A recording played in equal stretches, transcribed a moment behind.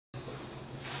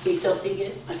Can you still see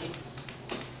it? Okay.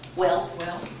 Well,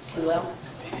 see well.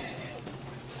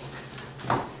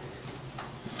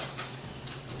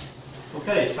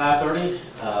 Okay, it's 5:30.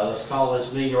 Let's call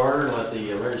this meeting to order and let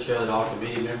the record show that all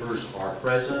committee members are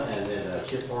present, and then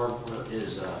Chip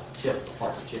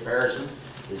Harrison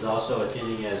is also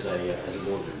attending as a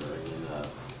board member, and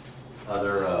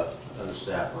other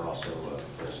staff are also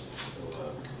present.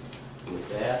 So with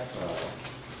that,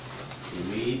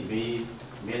 the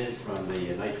minutes from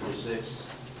the May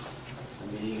 26th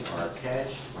meeting are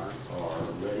attached, are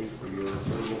ready for your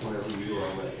approval whenever you are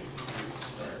ready.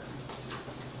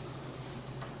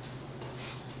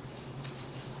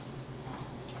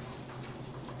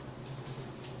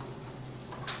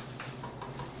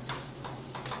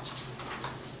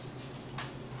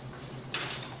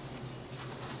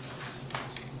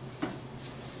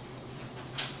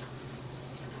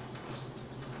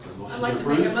 I'd like to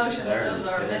make a motion that those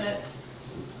are minutes.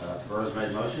 Rose made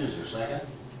a motion. Is there a second?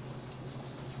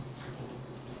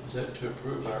 Is that to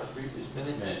approve our previous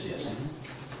minutes? Yes.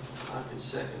 I can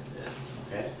second that.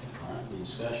 Okay. All right. Any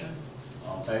discussion?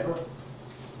 All in favor? All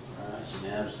right. It's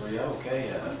unanimous 3-0.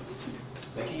 Okay.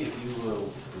 Becky, if you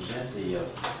will present the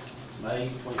May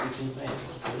 2015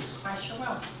 financials, please. I sure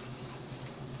will.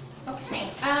 Okay.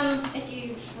 If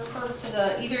you refer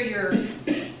to either your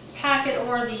packet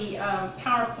or the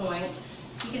PowerPoint,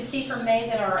 you can see for May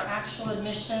that our actual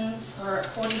admissions are at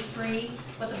 43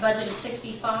 with a budget of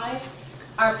 65.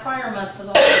 Our prior month was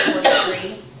also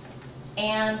 43,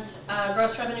 and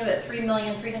gross revenue at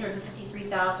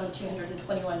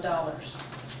 $3,353,221.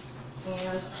 And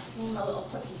I need my little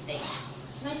cookie thing.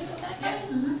 Can I do it back there?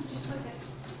 Just click it.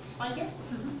 Right here?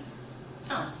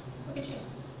 Oh, look at you.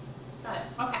 Got it.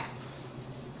 Okay.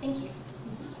 Thank you.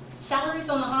 Salaries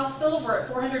on the hospital were at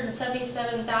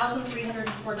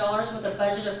 $477,304 with a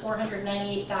budget of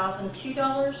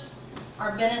 $498,002.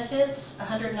 Our benefits,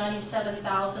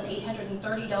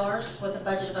 $197,830 with a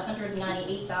budget of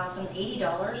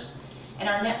 $198,080. And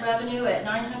our net revenue at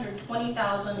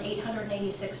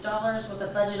 $920,886 with a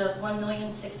budget of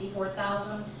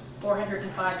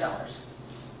 $1,064,405.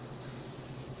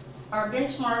 Our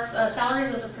benchmarks,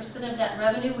 salaries as a percent of net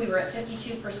revenue, we were at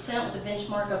 52% with a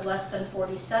benchmark of less than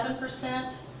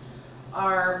 47%.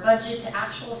 Our budget to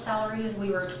actual salaries,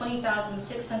 we were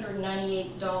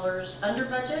 $20,698 under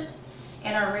budget.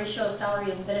 And our ratio of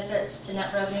salary and benefits to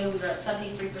net revenue, we were at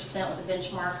 73% with a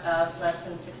benchmark of less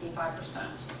than 65%.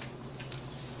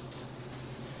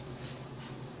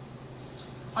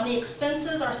 On the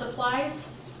expenses, our supplies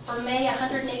for May,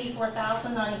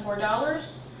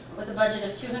 $184,094 with a budget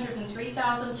of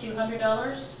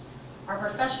 $203,200. Our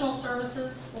professional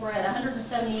services were at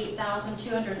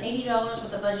 $178,280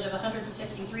 with a budget of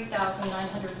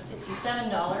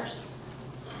 $163,967.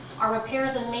 Our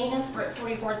repairs and maintenance were at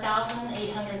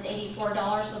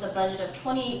 $44,884 with a budget of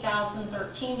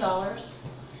 $28,013.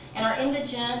 And our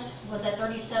indigent was at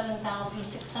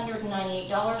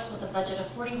 $37,698 with a budget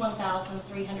of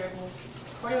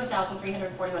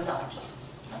 $41,341.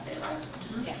 That's it, right?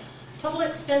 Okay. Total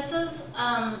expenses,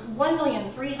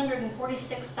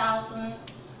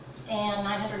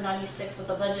 $1,346,996 with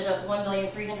a budget of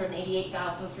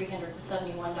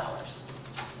 $1,388,371.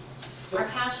 Our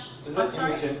cash. Does that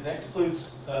indigent, that includes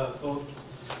both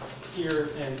here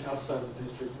and outside of the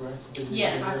district, right?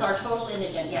 Yes, that's our total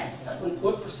indigent, yes.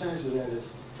 What percentage of that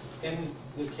is in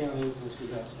the county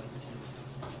versus outside the county?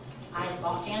 I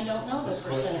offhand don't know the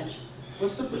percentage.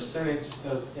 What's the percentage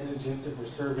of indigent that we're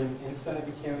serving inside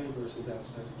the county versus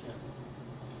outside the county?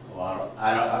 Well,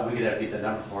 we could have to get the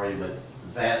number for you, but the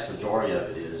vast majority of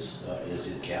it is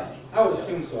in county. I would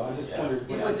assume so. I just wondered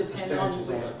It what would the depend on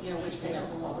percentages are. which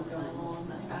depends on what was going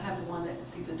on. I have one that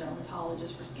sees a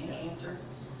dermatologist for skin cancer,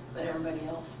 but everybody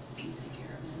else you take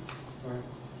care of them. Right.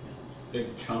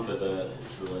 Big chunk of that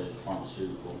is related to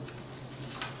pharmaceutical.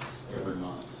 Every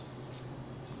month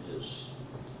is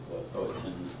what, probably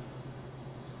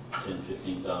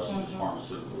 15,000 is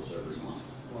pharmaceuticals every month.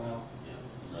 Wow. Yeah,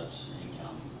 that's in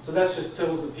county. So that's just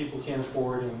pills that people can't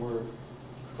afford, and we're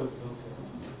okay.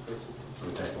 So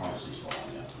we pay pharmacies for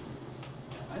them, yeah.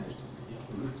 I understand.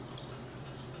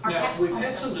 Now, we've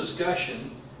had some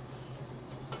discussion,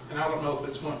 and I don't know if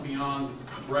it's went beyond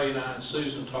Ray and I and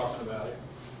Susan talking about it,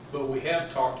 but we have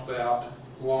talked about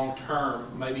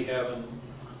long-term, maybe having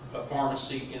a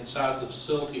pharmacy inside the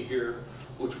facility here,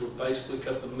 which would basically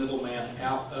cut the middleman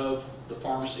out of the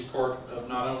pharmacy part of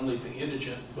not only the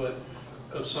indigent, but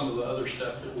of some of the other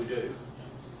stuff that we do.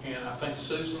 And I think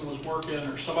Susan was working,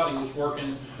 or somebody was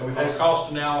working on a cost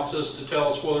analysis to tell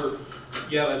us whether,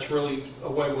 yeah, that's really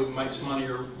a way we can make some money,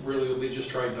 or really it'll be just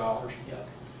trade dollars. Yeah,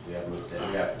 we have looked at,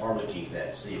 we are looking at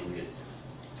that to see if we could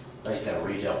basically have a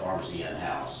retail pharmacy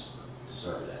in-house to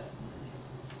serve that.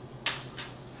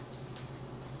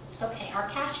 Okay, our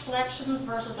cash collections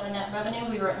versus our net revenue,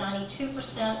 we were at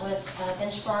 92% with a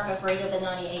benchmark of greater than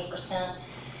 98%.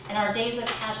 And our days of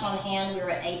cash on hand, we were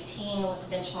at 18 with a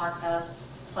benchmark of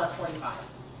plus 45.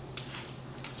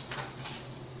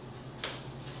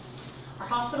 Our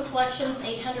hospital collections,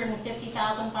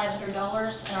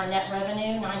 $850,500, and our net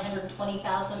revenue,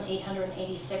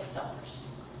 $920,886.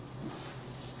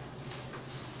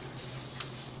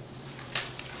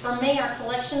 For May, our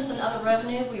collections and other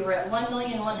revenue, we were at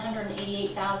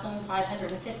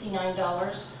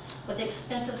 $1,188,559, with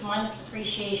expenses minus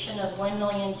depreciation of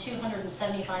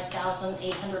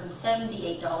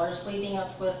 $1,275,878, leaving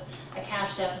us with a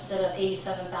cash deficit of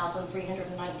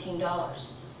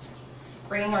 $87,319.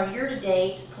 Bringing our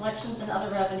year-to-date collections and other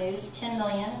revenues,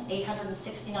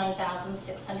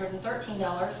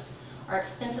 $10,869,613, our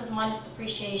expenses minus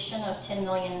depreciation of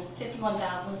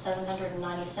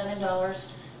 $10,051,797,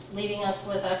 leaving us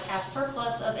with a cash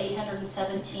surplus of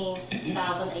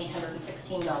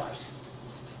 $817,816.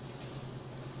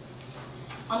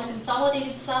 On the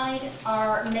consolidated side,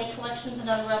 our May collections and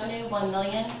other revenue,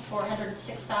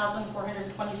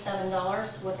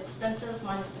 $1,406,427, with expenses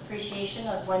minus depreciation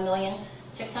of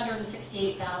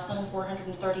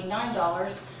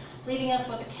 $1,668,439, leaving us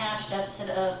with a cash deficit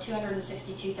of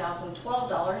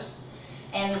 $262,012.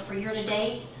 And for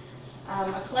year-to-date,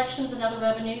 our collections and other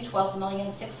revenue,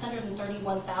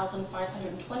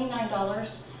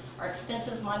 $12,631,529. Our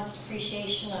expenses minus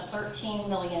depreciation of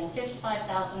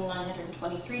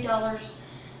 $13,055,923.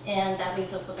 And that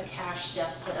leaves us with a cash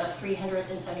deficit of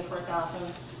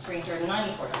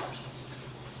 $374,394.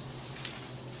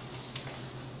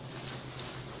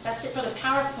 That's it for the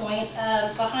PowerPoint.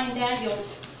 Behind that, you'll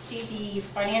see the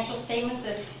financial statements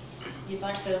if you'd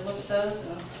like to look at those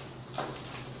and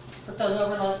look those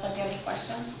over and let us know if you have any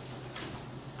questions.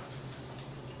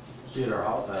 See,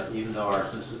 even though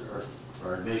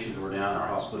our admissions were down, our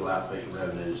hospital outpatient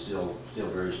revenue is still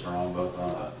very strong, both on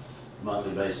a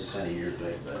monthly basis and a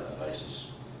year-to-date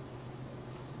basis.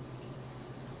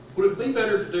 Would it be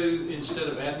better to do, instead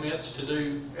of admits, to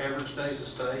do average days of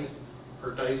stay or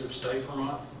days of stay per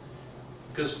month?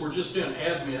 Because we're just doing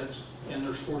admits and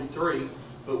there's 43,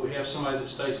 but we have somebody that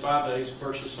stays 5 days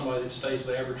versus somebody that stays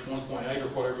the average 1.8 or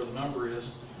whatever the number is.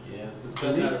 Yeah.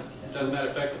 Doesn't that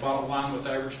affect the bottom line with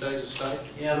average days of stay?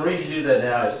 Yeah, the reason you do that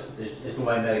now is the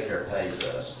way Medicare pays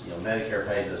us. You know, Medicare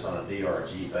pays us on a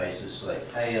DRG basis, so they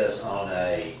pay us on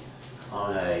a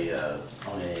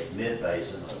admit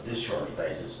basis, a discharge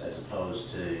basis, as opposed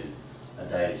to a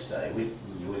daily stay. We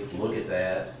can look at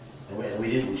that, and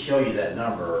we show you that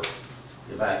number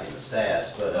back in the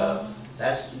stats, but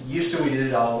that's used to we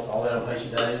did all that on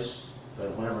patient days,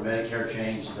 but whenever Medicare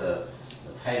changed the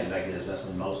payment mechanism, that's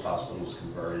when most hospitals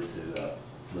converted to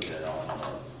look at it on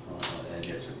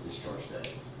admits or discharge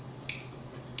day.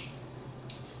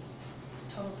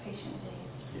 Total patient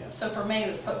days. Yeah. So for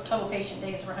May, total patient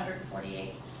days were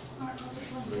 148.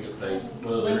 We get paid,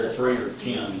 whether they're at 3 or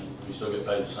 10, we still get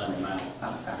paid the same amount.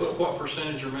 Okay. But what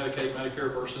percentage are Medicaid,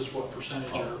 Medicare versus what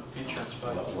percentage are insurance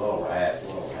paid? Well over half.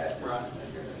 Right.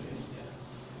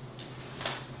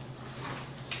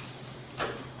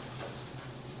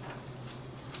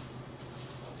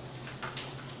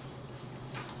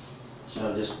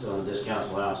 So this on the discounts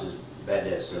allowances, bad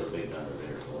debt's still a big number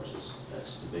there, of course.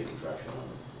 That's the big contractual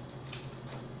number.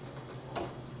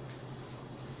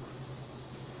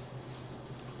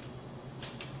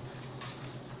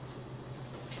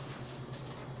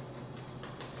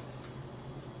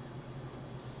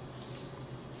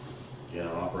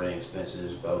 General operating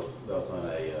expenses, both on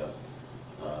a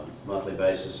monthly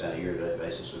basis and a year-to-date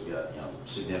basis, we've got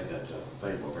significant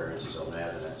favorable variances on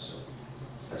that, and that's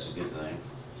a good thing.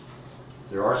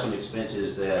 There are some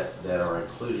expenses that are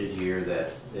included here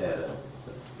that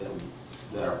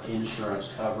are insurance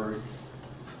covered,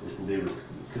 which will be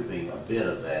recouping a bit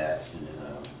of that, and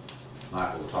then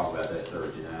Michael will talk about that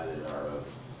Thursday night at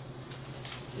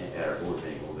our board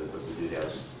meeting a little bit. But we do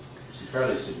have some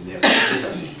fairly significant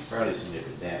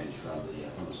damage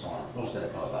from the storm. Most of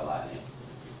that caused by lightning.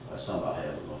 Some by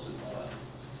hail, but most of it by lightning.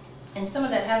 And some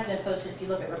of that has been posted. If you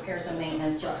look at repairs and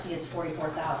maintenance, you'll see it's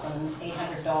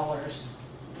 $44,800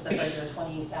 with a budget of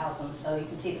 $28,000. So you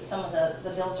can see that some of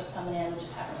the bills are coming in. We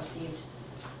just haven't received.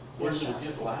 Where did it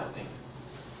get lightning?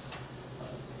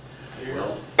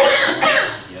 Well,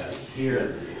 yeah,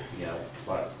 here,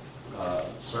 like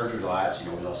surgery lights. We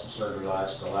lost some surgery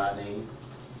lights to lightning.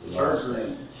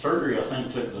 Surgery, I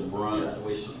think, took the brunt. Yeah.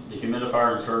 The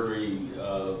humidifier in surgery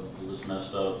was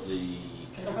messed up. The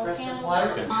Control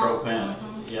panel? control panel,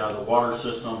 Yeah, the water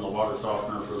system, the water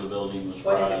softener for the building was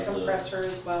What fried. in the compressor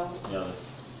as well? Yeah,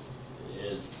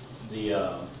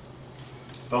 the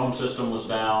phone system was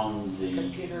down, the.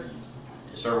 Computer.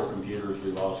 Several computers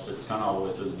we lost. It's kind of all the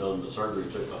way through the building, but surgery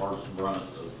took the hardest brunt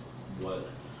of what.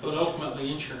 But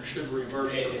ultimately, insurance should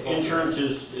reimburse it. Insurance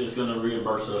is going to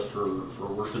reimburse us for,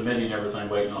 we're submitting everything,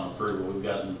 waiting on approval. We've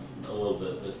gotten a little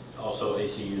bit, but also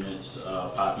AC units,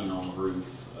 piping on the roof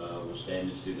was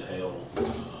damaged due to hail.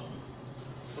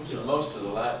 Did most of the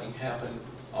lightning happen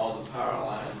on the power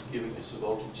line, giving us a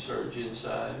voltage surge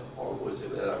inside, or was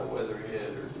it at our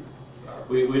weatherhead, or?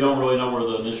 We don't really know where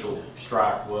the initial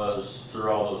strike was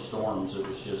through all those storms. It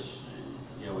was just,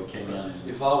 you know, we came in. And,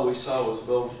 If all we saw was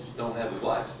voltage, don't have a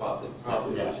black spot, then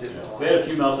probably was hitting the line. we had a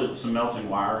few some melting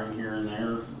wiring here and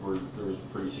there where there was a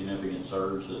pretty significant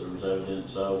surge that there was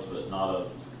evidence of, but not a,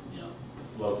 you know,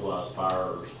 localized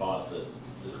fire or spot that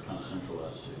are kind of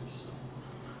centralized to. So.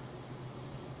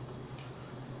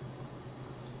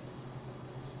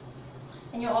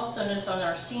 And you'll also notice on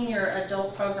our senior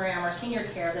adult program, our senior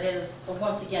care, that is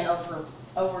once again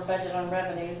over budget on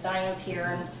revenues. Diane's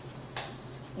here and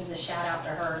needs a shout out to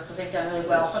her because they've done really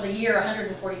well. For the year,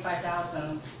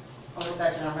 $145,000 over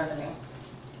budget on revenue.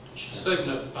 She's saving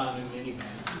up to buy a new minivan.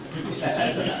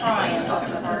 She's trying, it's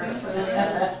also hard. It really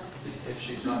is. If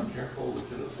she's not careful, we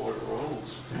could afford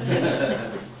rolls.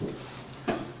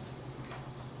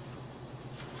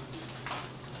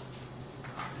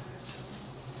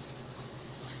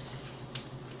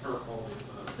 Or all the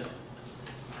above.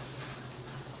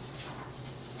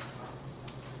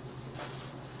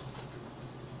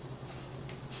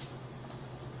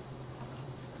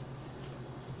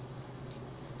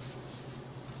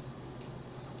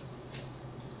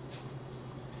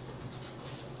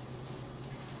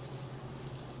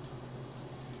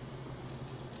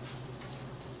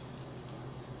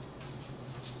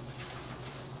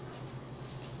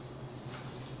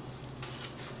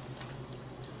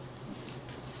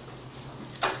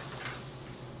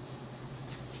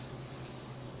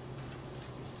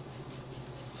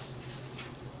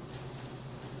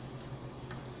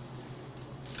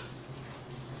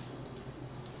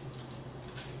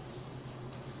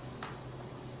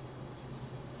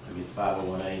 We get the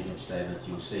 501A income statement,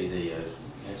 you can see the,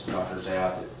 had some doctors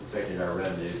out that affected our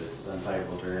revenue, but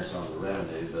unfavorable variance on the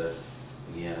revenue, but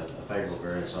again, a favorable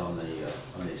variance on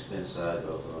the expense side,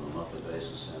 both on a monthly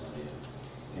basis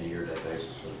and a year-to-date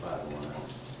basis for the 501A.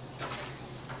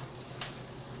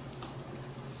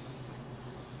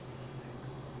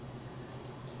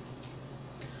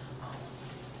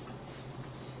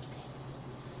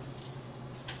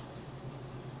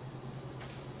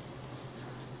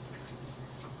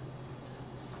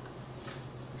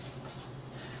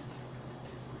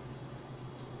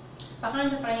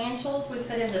 Behind the financials, we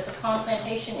put in the pecan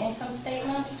plantation income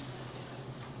statement.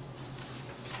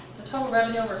 The total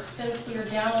revenue over expense, we are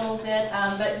down a little bit,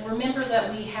 but remember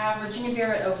that we have Virginia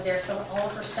Barrett over there, so all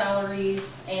of her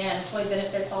salaries and employee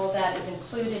benefits, all of that is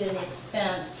included in the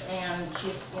expense, and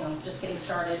she's, you know, just getting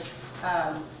started.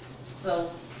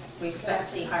 So we expect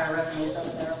to see higher revenues over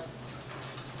there.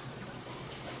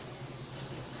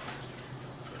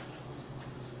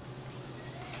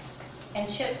 And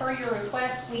Chip, per your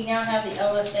request, we now have the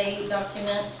OSA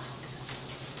documents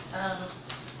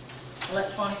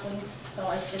electronically,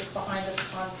 so it's behind the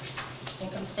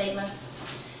income statement.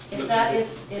 If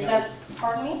that's,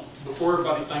 pardon me? Before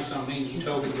everybody thinks I'm mean, you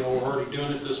told me y'all were already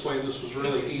doing it this way, this was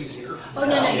really easier. Oh,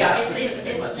 no, yeah,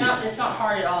 it's not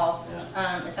hard at all.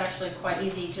 It's actually quite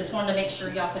easy. Just wanted to make sure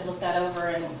y'all could look that over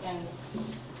and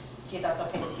see if that's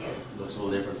okay with you. Looks a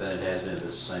little different than it has been, but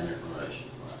it's the same information.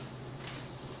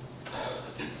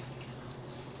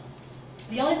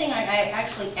 The only thing I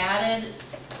actually added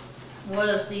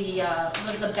was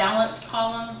the balance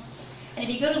column. And if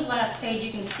you go to the last page,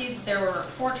 you can see that there were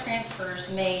 4 transfers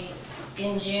made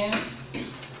in June.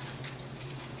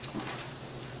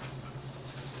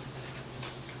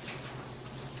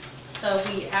 So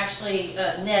we actually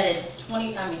netted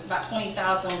about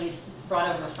 20,000 we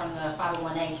brought over from the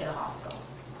 501A to the hospital.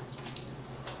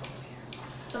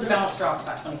 So the balance dropped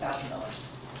about $20,000.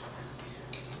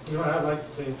 You know what I'd like to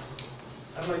say?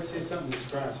 I'd like to say something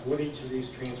describes what each of these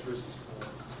transfers is for.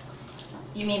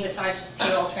 You mean besides just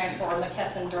payroll transfer or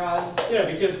McKesson drugs? Yeah,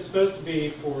 because it's supposed to be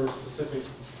for specific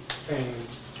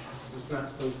things. It's not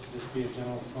supposed to just be a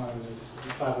general fund that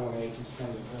the 501A can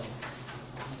spend it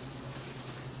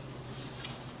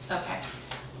on. Okay,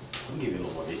 I can give you a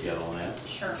little more detail on that.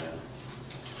 sure. Yeah.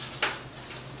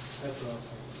 That's what I'll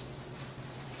say.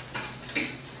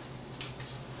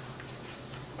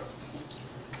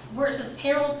 where it says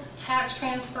payroll tax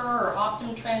transfer or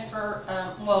Optum transfer,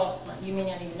 well, you may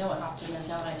not even know what Optum is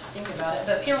now that I think about it,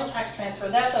 but payroll tax transfer,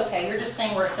 that's okay. You're just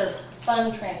saying where it says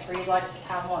fund transfer, you'd like to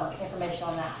have more information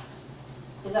on that.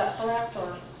 Is that correct,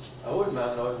 or? I wouldn't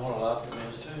mind knowing what an Optum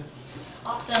is too.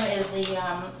 Optum is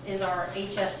the, is our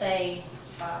HSA,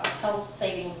 health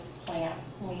savings plan.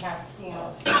 We have to, you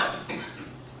know,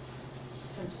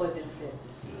 It's employee benefit.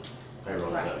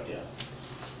 Payroll Right. deduct, yeah.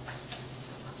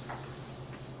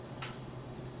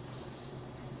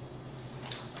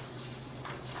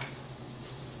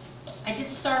 I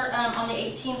did start on the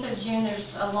 18th of June.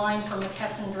 There's a line for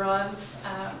McKesson Drugs.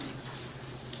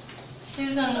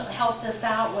 Susan helped us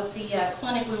out with the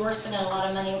clinic. We were spending a lot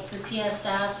of money through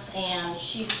PSS, and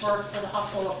she's worked for the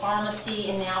hospital pharmacy,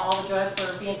 and now all the drugs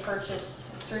are being purchased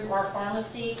through our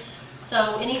pharmacy.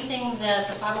 So anything that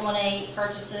the 501A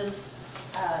purchases,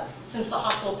 since the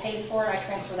hospital pays for it, I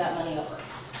transfer that money over.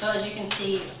 So as you can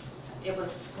see, it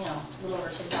was, you know, a little over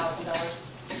 $2,000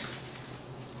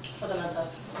 for the month of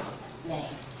May.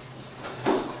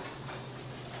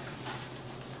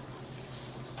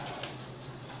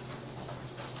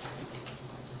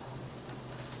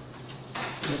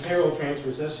 And the payroll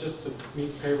transfers, that's just to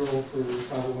meet payroll for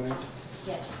 501A?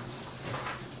 Yes, sir.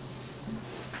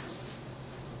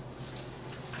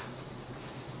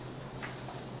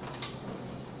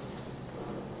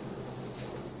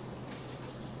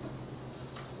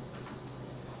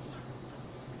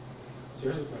 So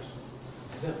here's the question.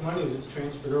 Is that money that's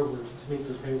transferred over to meet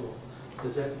their payroll,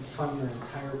 does that fund their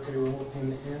entire payroll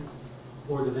end to end?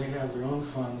 Or do they have their own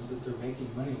funds that they're making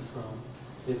money from,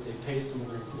 that they pay some of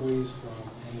their employees from,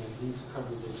 and then these cover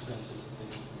the expenses that they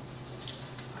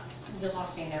need? You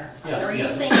lost me there. Yeah, Are you yeah.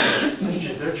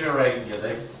 saying, They're generating, yeah,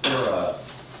 they're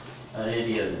an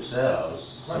entity of themselves,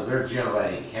 so they're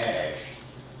generating cash.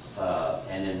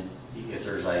 And then if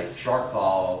there's a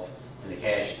shortfall in the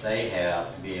cash that they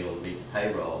have to be able to meet the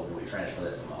payroll, then we transfer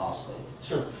that from the hospital.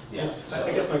 Sure. Yeah,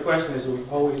 I guess my question is, are we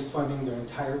always funding their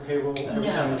entire payroll every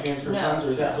No, time we transfer no. funds,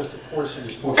 or is that just a portion?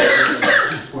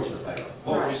 Portion of the payroll.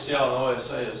 What we see on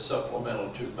OSA is supplemental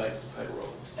to make the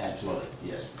payroll. Absolutely,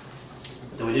 yes.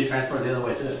 So we do transfer the other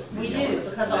way too. We You know, do,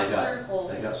 because our they've got- clerical-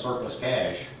 They've got surplus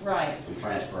cash, right, we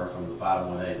transfer from the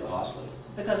 501A to the hospital.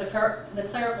 because the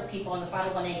clerical people in the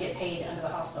 501A get paid under the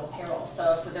hospital payroll.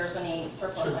 So if there's any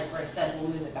surplus, Sure. like Ray said, we'll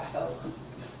move it back over.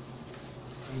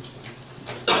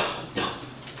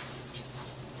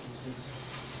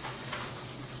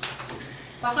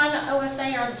 Behind the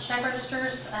OSA are the check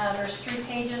registers. There's 3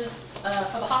 pages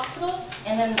for the hospital,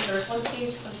 and then there's 1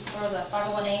 page for the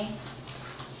 501A.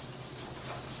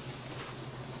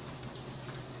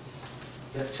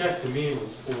 That check to me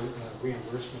was for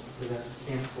reimbursement for that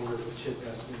camp order that Chip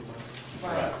asked me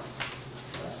about. Right.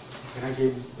 And I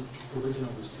gave him the original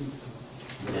receipt.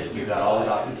 We did, we got all the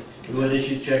document, we went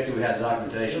issue check, we had the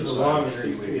documentation, This is a so long I'm sure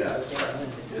receipt we too. got,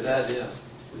 Good idea.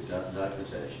 we've got the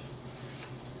documentation.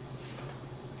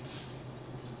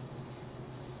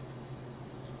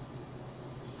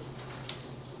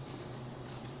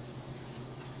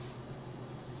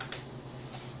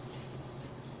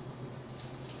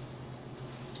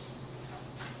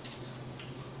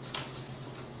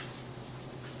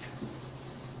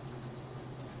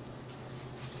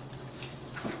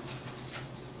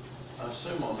 I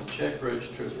assume on the check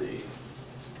register, the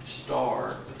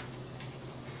star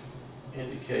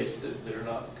indicates that they're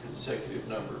not consecutive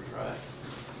numbers, right?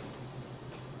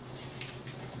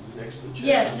 Next to the check.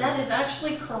 Yes, that is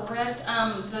actually correct.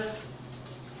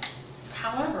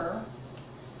 However,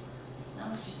 now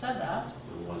that you said that,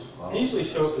 The ones followed. They usually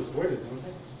show up as voided, don't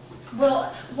they?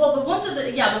 well, the ones at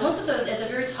the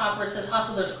very top where it says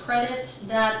hospital, there's credit,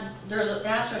 that, there's an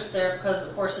asterisk there because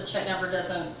of course the check number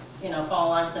doesn't, you know, fall in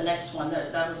line with the next one,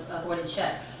 that was a voided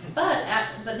check. But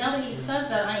now that he says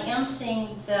that, I am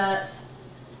seeing that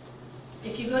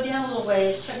if you go down a little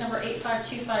ways, check number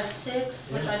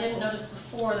 85256, which I didn't notice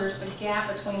before, there's a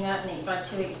gap between that and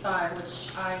 85285,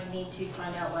 which I need to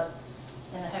find out what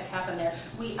in the heck happened there.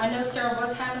 I know Sarah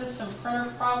was having some printer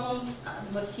problems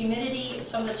with humidity.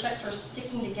 Some of the checks were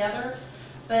sticking together,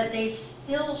 but they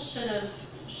still should have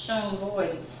shown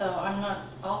void. So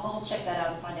I'll check that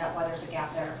out and find out why there's a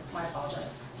gap there. I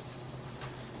apologize.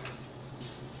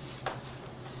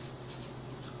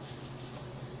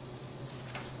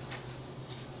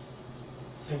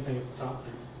 Same thing at the top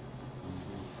there.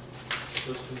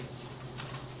 First one.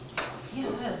 Yeah,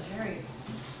 that is very.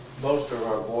 Most of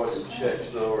our voided checks,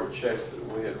 though, are checks that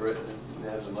we had written and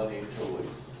didn't have the money until we.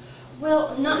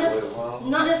 Well, not Wait a while.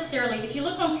 necessarily. If you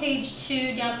look on page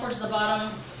 2, down towards the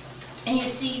bottom, and you'll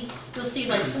see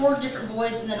like 4 different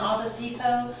voids and then Office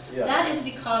Depot. Yeah. That is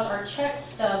because our check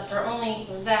stubs are only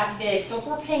that big. So if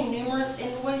we're paying numerous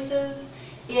invoices,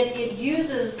 it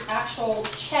uses actual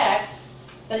checks,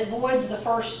 but it voids the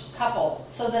first couple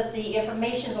so that the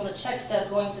information's on the check stub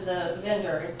going to the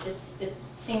vendor. It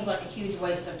seems like a huge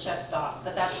waste of check stock,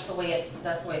 but that's the way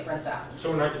it prints out.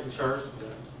 So we're not getting charged for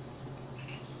that?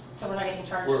 So we're not getting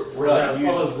charged. We're not All using,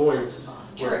 those voids?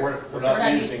 True. we're not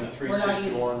not using using- we're not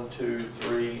using- 361, 2,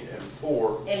 3, and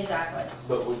 4, Exactly.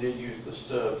 but we did use the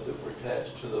stubs that were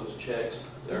attached to those checks.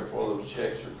 Therefore, those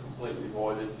checks are completely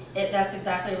voided That's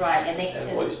exactly right.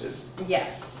 and wasted.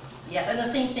 Yes, yes, and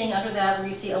the same thing under that, where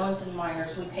you see Owens and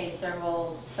Miners, we pay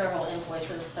several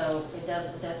invoices, so it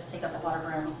does take up a lot of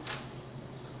room.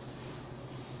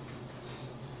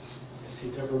 I see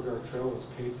Deborah Gartrell was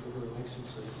paid for her election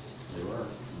services. They were.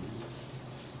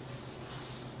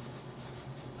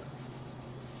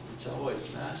 It's always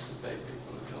nice to pay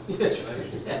people to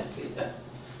go.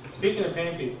 Speaking of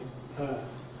paying people,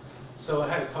 so I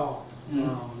had a call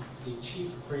from the chief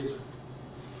appraiser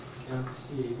down at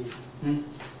the CAD.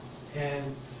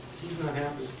 And he's not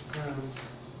happy.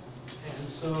 And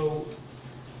so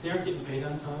they aren't getting paid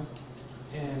on time.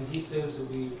 And he says that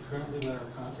we currently let our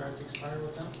contract expire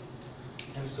with them.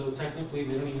 And so technically,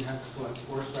 they don't even have to collect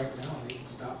for us right now. They can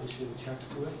stop issuing checks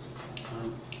to us.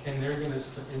 And they're gonna,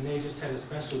 and they just had a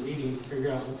special meeting to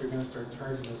figure out what they're gonna start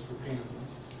charging us for payment.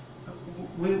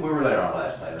 We were late on our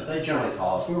last payment. They generally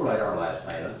call us, we were late on our last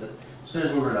payment, but as soon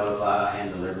as we were notified, I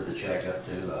hand delivered the check up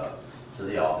to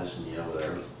the office, and, they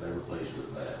were pleased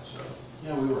with that, so,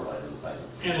 we were late on the payment.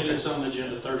 And it is on the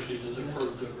agenda Thursday to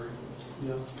approve the agreement.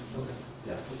 Okay.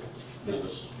 Yeah. Give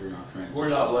us during our transition. We're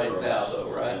not late now, though,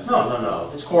 right?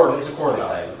 No, it's quarterly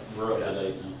payment. We're up to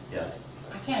date now. Yeah.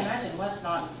 I can't imagine Wes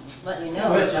not letting you know.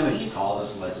 No, Wes Jimmy He's- calls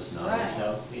us and lets us know,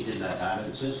 Right. he did that time,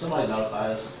 and as soon as somebody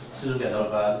notified us, as soon as we got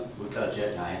notified, we cut a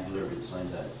check and I hand delivered it the same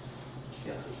day.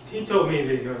 Yeah. He told me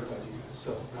they notified you guys,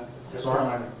 so that's all Sorry?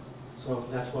 I know. So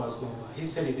that's why I was going by. He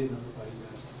said he did notify you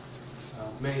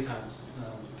guys many times.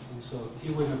 And so he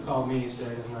wouldn't have called me, he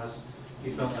said, unless he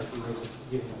felt like he wasn't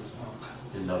getting a response.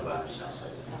 Didn't notify me, I'll say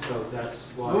that. So that's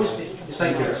why. It's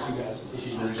taken care asked of. you guys.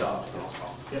 She's doing her job.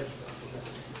 Yep.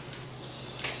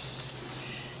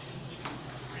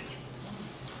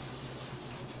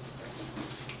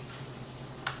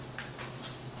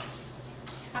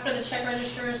 After the check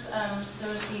registers, there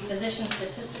was the physician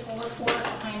statistical report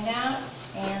behind that,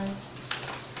 and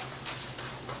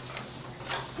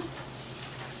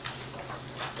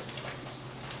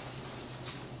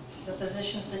the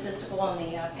physician statistical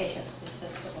and the patient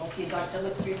statistical. If you'd like to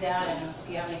look through that, and if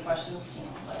you have any questions,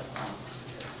 let us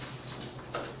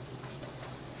know.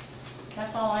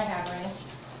 That's all I have, Randy.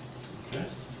 Okay.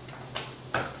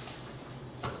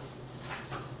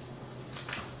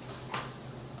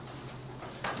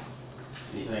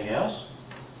 Anything else?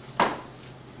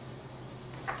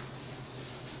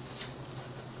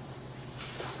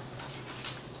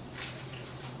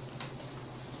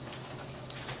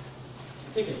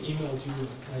 I think I emailed you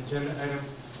an agenda item.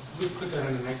 We put that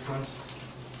on the next month's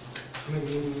committee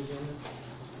meeting agenda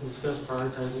to discuss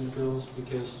prioritizing the bills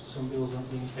because some bills aren't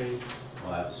being paid.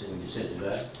 Well, I haven't seen, when you sent it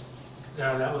back.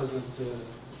 No, that wasn't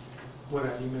what I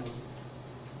emailed you.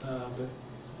 But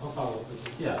I'll follow up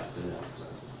with you. Yeah.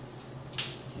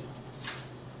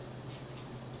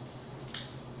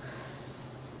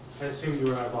 I assumed you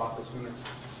were out of office when it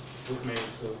was made,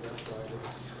 so that's why I did it.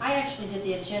 I actually did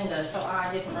the agenda, so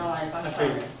I didn't realize, I'm I sorry.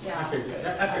 figured, Yeah.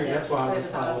 I figured that's why I was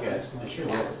following up Okay, next month. sure,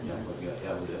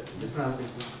 yeah, we did. It's not a big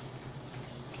deal.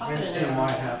 I'll I put it understand in. why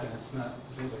it happened, it's not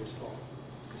anybody's fault.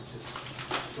 It's just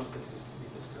something that needs to be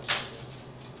discussed, I guess.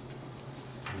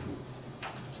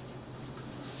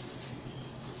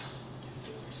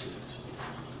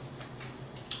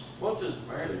 What does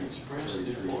American Express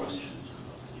do for us?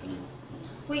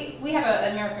 We have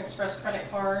an American Express credit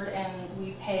card, and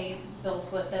we pay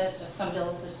bills with it. There's some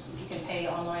bills that you can pay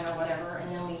online or whatever,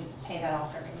 and then we pay that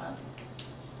off every month.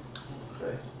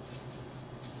 Okay.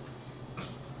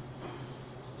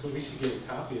 So we should get a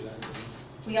copy of that.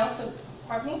 We also,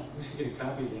 pardon me? We should get a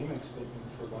copy of the Amex statement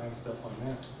for buying stuff on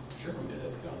that. Sure, we did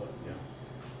that, yeah.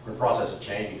 We're in the process of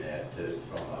changing that to,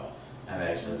 from,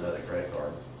 Amex to another credit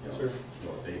card. Sure.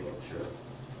 Your fee, but sure.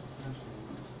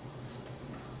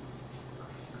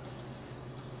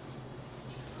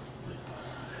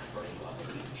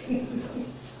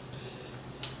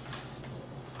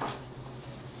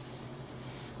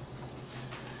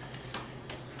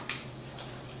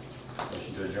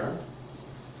 Motion to adjourn?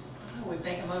 I would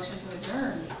make a motion to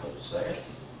adjourn. Second?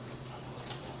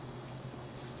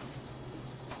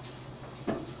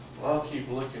 Well, Y'all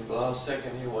keep looking, but I'll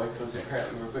second anyway, because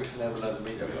apparently we're fixing to have another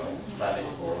meeting. There we go.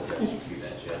 5:54, we got a few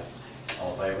minutes, yeah.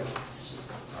 All in favor?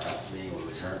 All right, meeting will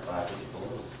adjourn at 5:54.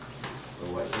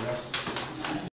 We'll wait for the next one.